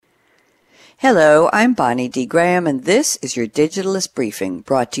Hello, I'm Bonnie D. Graham, and this is your Digitalist Briefing,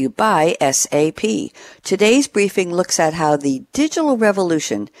 brought to you by SAP. Today's briefing looks at how the digital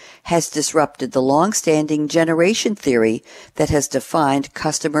revolution has disrupted the long-standing generation theory that has defined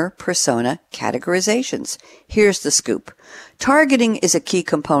customer persona categorizations. Here's the scoop. Targeting is a key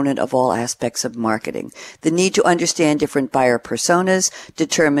component of all aspects of marketing. The need to understand different buyer personas,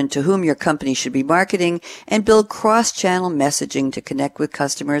 determine to whom your company should be marketing, and build cross-channel messaging to connect with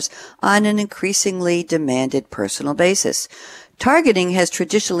customers on an increasingly demanded personal basis. Targeting has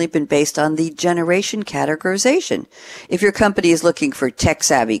traditionally been based on the generation categorization. If your company is looking for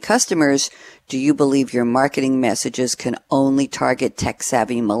tech-savvy customers, do you believe your marketing messages can only target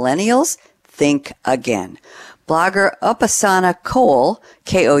tech-savvy millennials? Think again. Blogger Upasana Koul,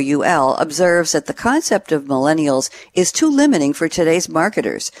 Koul, observes that the concept of millennials is too limiting for today's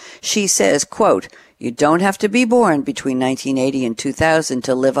marketers. She says, quote, "You don't have to be born between 1980 and 2000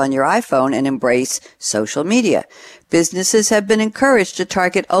 to live on your iPhone and embrace social media. Businesses have been encouraged to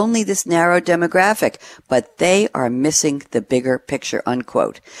target only this narrow demographic, but they are missing the bigger picture,"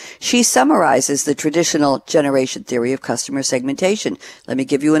 unquote. She summarizes the traditional generation theory of customer segmentation. Let me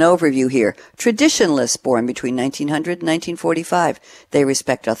give you an overview here. Traditionalists born between 1900 and 1945. They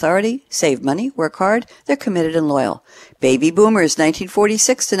respect authority, save money, work hard, they're committed and loyal. Baby boomers,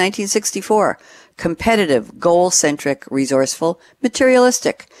 1946 to 1964. Competitive, goal-centric, resourceful,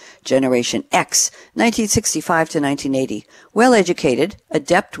 materialistic. Generation X, 1965 to 1980. Well-educated,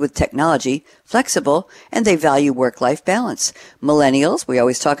 adept with technology, flexible, and they value work-life balance. Millennials, we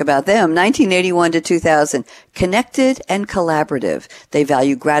always talk about them, 1981 to 2000. Connected and collaborative. They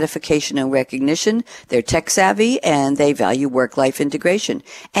value gratification and recognition. They're tech-savvy, and they value work-life integration.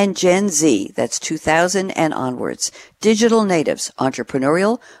 And Gen Z, that's 2000 and onwards. Digital natives,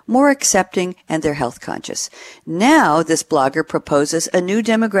 entrepreneurial, more accepting, and they're health conscious. Now, this blogger proposes a new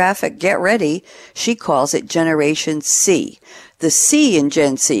demographic. Get ready. She calls it Generation C. The C in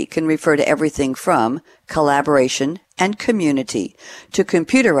Gen C can refer to everything from collaboration and community to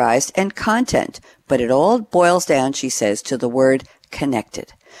computerized and content, but it all boils down, she says, to the word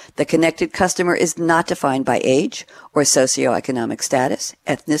connected. The connected customer is not defined by age or socioeconomic status,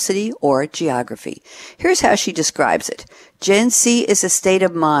 ethnicity, or geography. Here's how she describes it. Gen Z is a state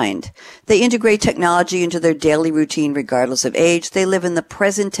of mind. They integrate technology into their daily routine regardless of age. They live in the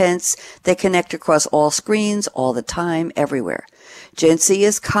present tense. They connect across all screens, all the time, everywhere. Gen Z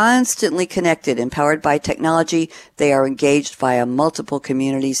is constantly connected, empowered by technology. They are engaged via multiple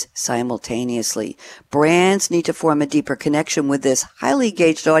communities simultaneously. Brands need to form a deeper connection with this highly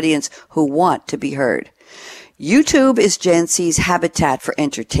engaged audience who want to be heard. YouTube is Gen Z's habitat for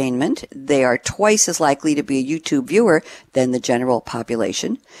entertainment. They are twice as likely to be a YouTube viewer than the general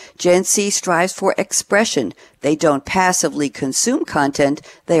population. Gen Z strives for expression. They don't passively consume content.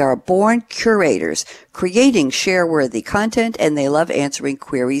 They are born curators, creating share-worthy content, and they love answering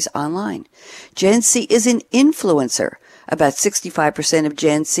queries online. Gen Z is an influencer. About 65% of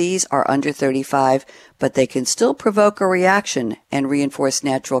Gen Zs are under 35, but they can still provoke a reaction and reinforce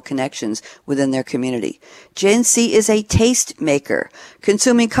natural connections within their community. Gen Z is a taste maker.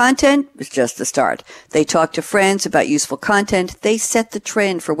 Consuming content is just the start. They talk to friends about useful content. They set the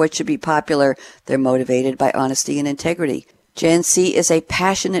trend for what should be popular. They're motivated by honesty and integrity. Gen Z is a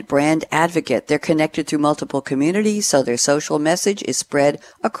passionate brand advocate. They're connected through multiple communities, so their social message is spread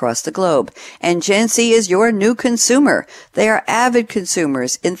across the globe. And Gen Z is your new consumer. They are avid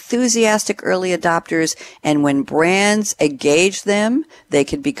consumers, enthusiastic early adopters, and when brands engage them, they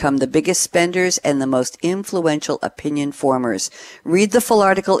can become the biggest spenders and the most influential opinion formers. Read the full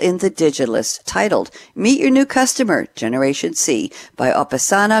article in The Digitalist titled, Meet Your New Customer, Generation C, by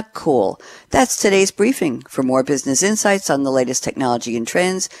Upasana Koul. That's today's briefing. For more business insights on the latest technology and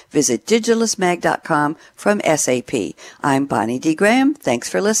trends, visit digitalistmag.com from SAP. I'm Bonnie D. Graham. Thanks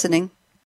for listening.